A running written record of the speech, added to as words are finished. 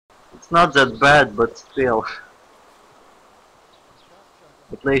It's not that bad, but still.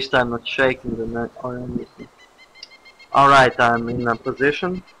 At least I'm not shaking the net or anything. Alright, I'm in a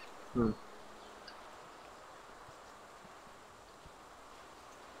position.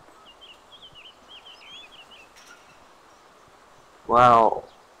 Wow.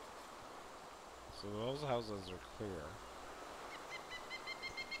 So those houses are clear.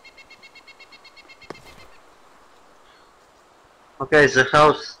 Okay, the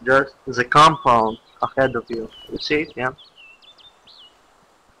house, just the compound ahead of you. You see it, yeah?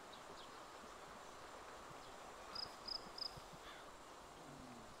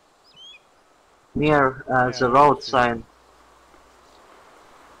 Near the road sign.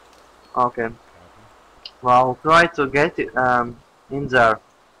 Okay. Well, try to get it in there.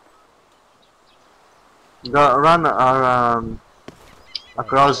 Go run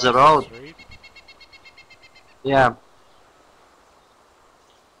across the road. Street? Yeah.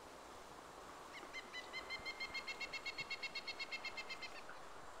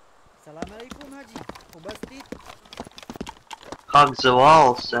 Assalamualaikum Haji. Ubastit. Hug the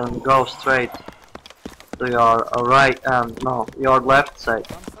walls and go straight to your right. No, your left side.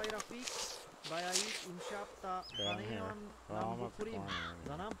 Bamsai Rafik. Bayai Inshapta. Paneon. Nambukurim.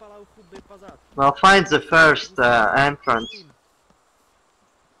 Zanam Palau Kubbe Pazat. Well, find the first entrance.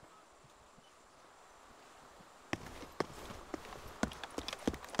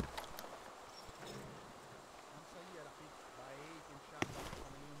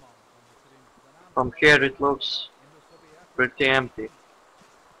 From here it looks pretty empty.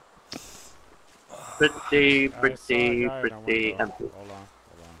 Pretty empty. Hold on.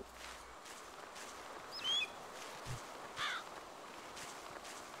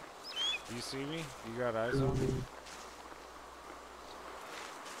 Do you see me? You got eyes on me?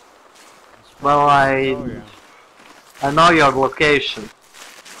 Well, I know your location.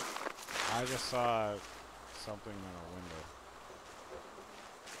 I just saw something in a window.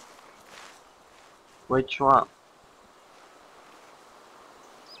 Which one?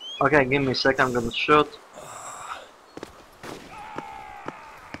 Okay, give me a second, I'm gonna shoot.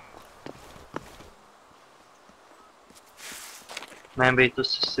 Maybe it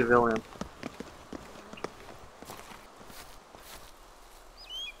was a civilian.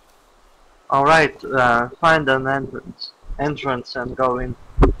 Alright, find an entrance and go in.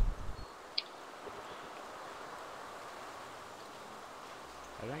 I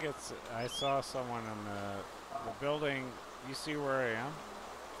think it's. I saw someone in the building. You see where I am?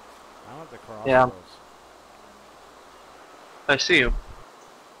 I'm at the crossroads. Yeah. I see you.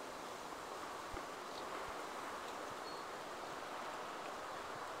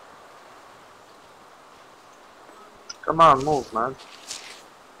 Come on, move, man.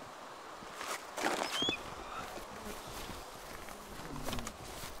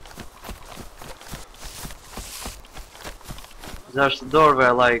 There's a doorway,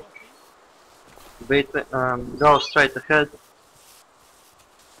 like, go straight ahead.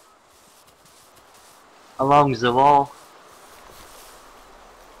 Along the wall.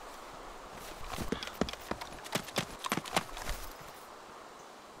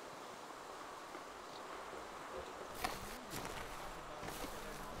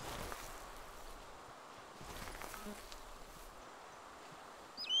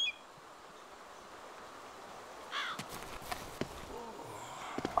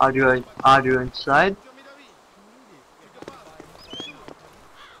 Are you inside?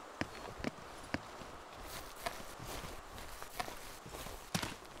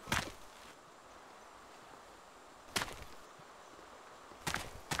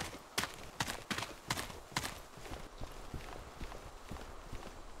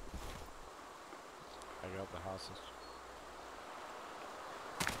 I got the hostage.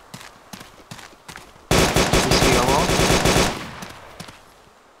 You see a wall?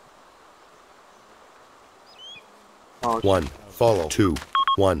 Oh, 1, follow. 2,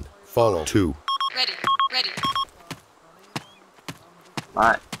 1, follow. 2. Ready.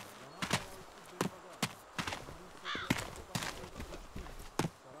 right.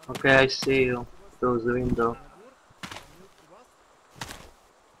 Okay, I see you through the window.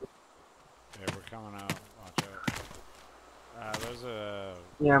 Yeah, we're coming out. Watch out. There's a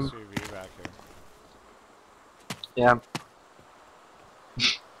SUV back here. Yeah.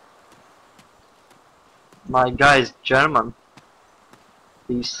 My guy's German.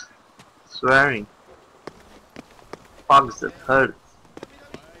 He's swearing. Fucks that hurt.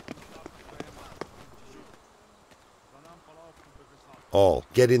 All,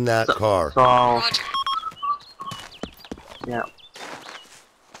 get in that car. So, Roger. yeah.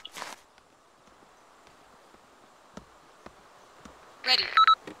 Ready.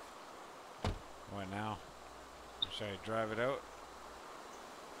 now? Should I drive it out?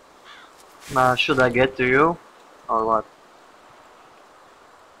 Should I get to you? Or what?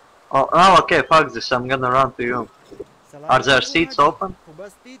 Oh, okay, fuck this, I'm gonna run to you. Are there seats open? I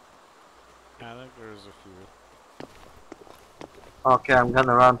think there's a few. Okay, I'm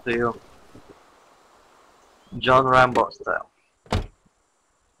gonna run to you. John Rambo style.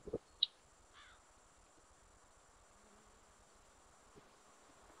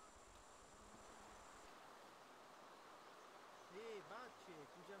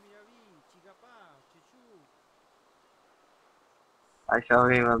 I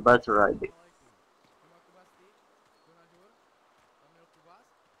have even better idea.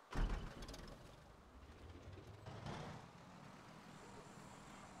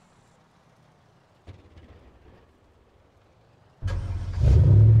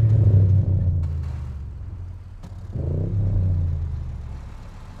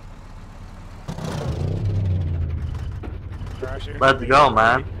 Let's go,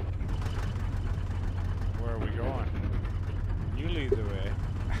 man. Where are we going? You lead the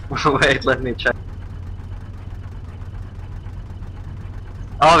way. Wait, let me check.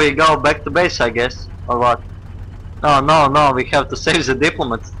 Oh, we go back to base, I guess, or what? No, we have to save the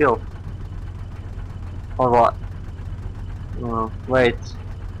diplomat still. Or what? Wait.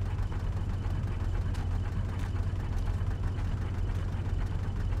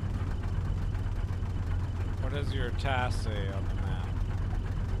 What does your task say on the map?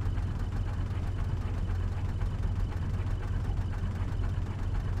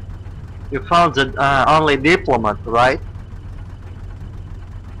 You found the only diplomat, right?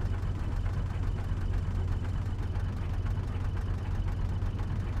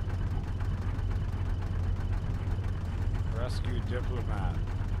 Rescue diplomat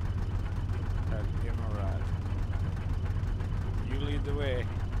at Imarat. You lead the way,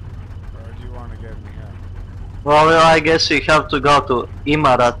 or do you want to get me here? Well, I guess we have to go to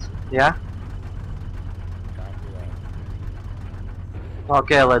Imarat, yeah? Copy that.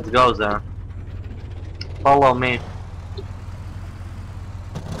 Okay, let's go there. Follow me.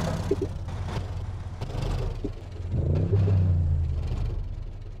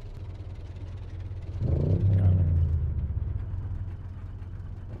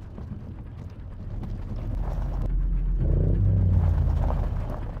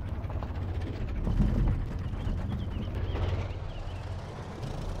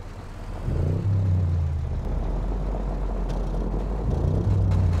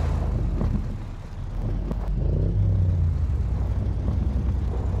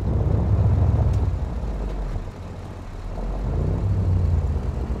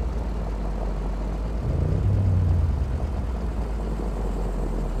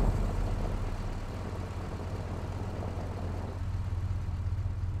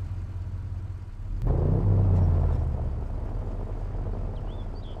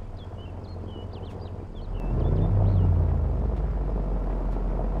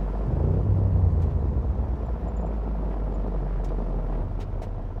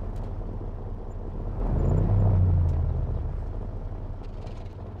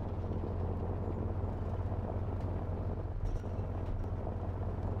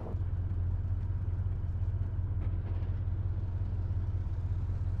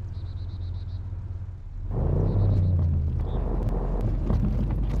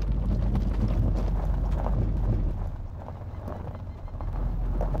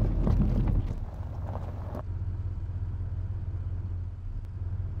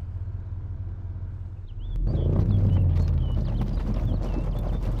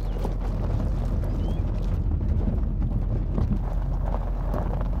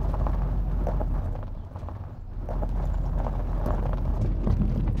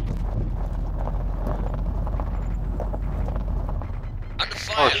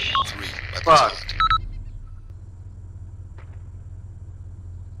 Oh, fuck.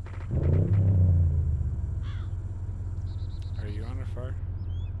 Are you under fire?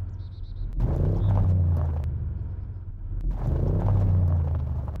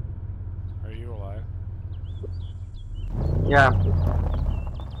 Are you alive? Yeah.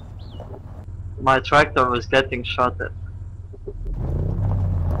 My tractor was getting shot at.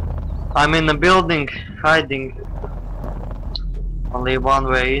 I'm in the building, hiding. Only one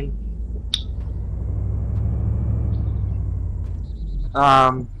way in.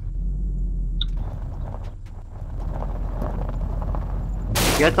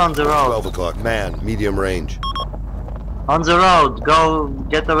 Get on the road. 12 o'clock, man, medium range. On the road, go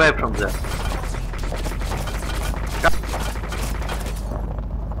get away from there.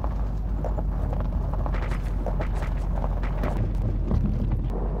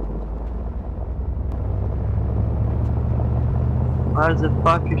 Where's the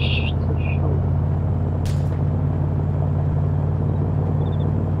fuck is the shoe?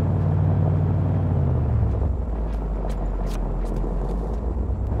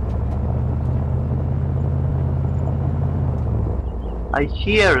 I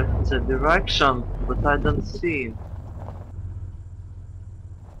hear the direction, but I don't see it.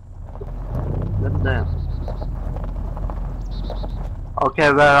 God damn.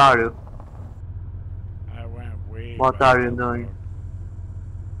 Okay, where are you? I went way What back are you up the doing? road.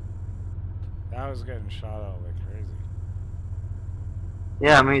 That was getting shot out like crazy.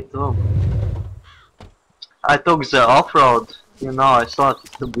 Yeah, me too. I took the off-road, you know, I thought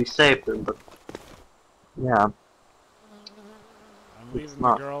it would be safer, but yeah, I'm it's leaving the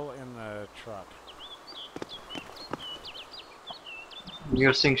not. girl in the truck.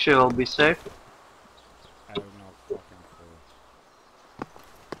 You think she will be safe? I have no fucking clue.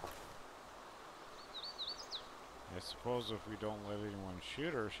 I suppose if we don't let anyone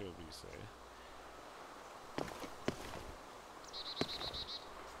shoot her, she'll be safe.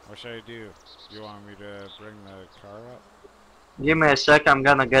 What should I do? You want me to bring the car up? Give me a sec, I'm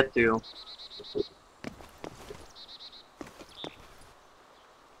gonna get to you.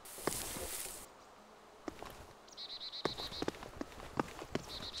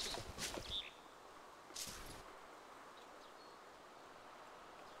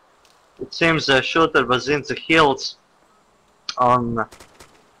 It seems the shooter was in the hills on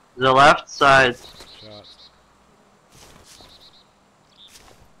the left side. Shots.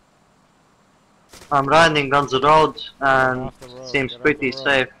 I'm running on the road Get and off the road. seems Get off pretty the road.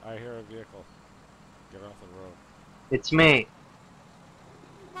 safe. I hear a vehicle. Get off the road. It's me.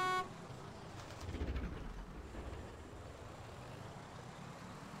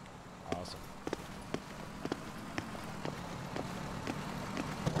 Awesome.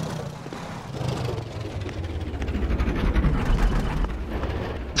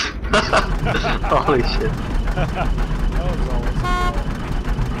 Holy shit. That was always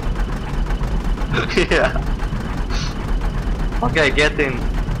Yeah. Okay, get in.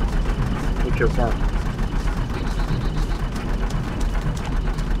 If you can.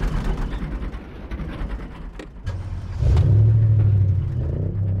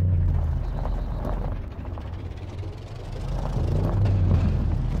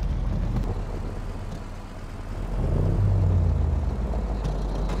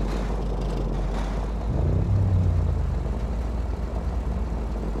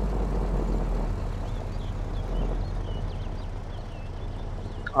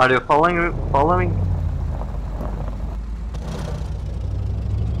 Are you following?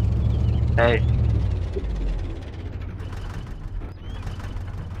 Hey.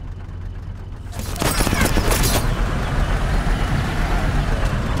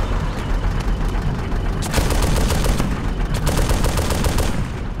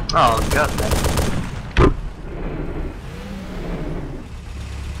 Oh god damn.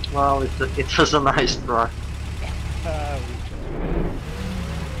 Well, it was a nice try.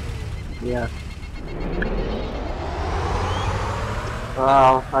 Yeah.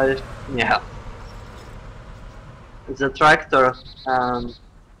 Well, yeah. The tractor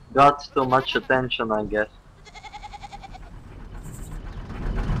got too much attention, I guess.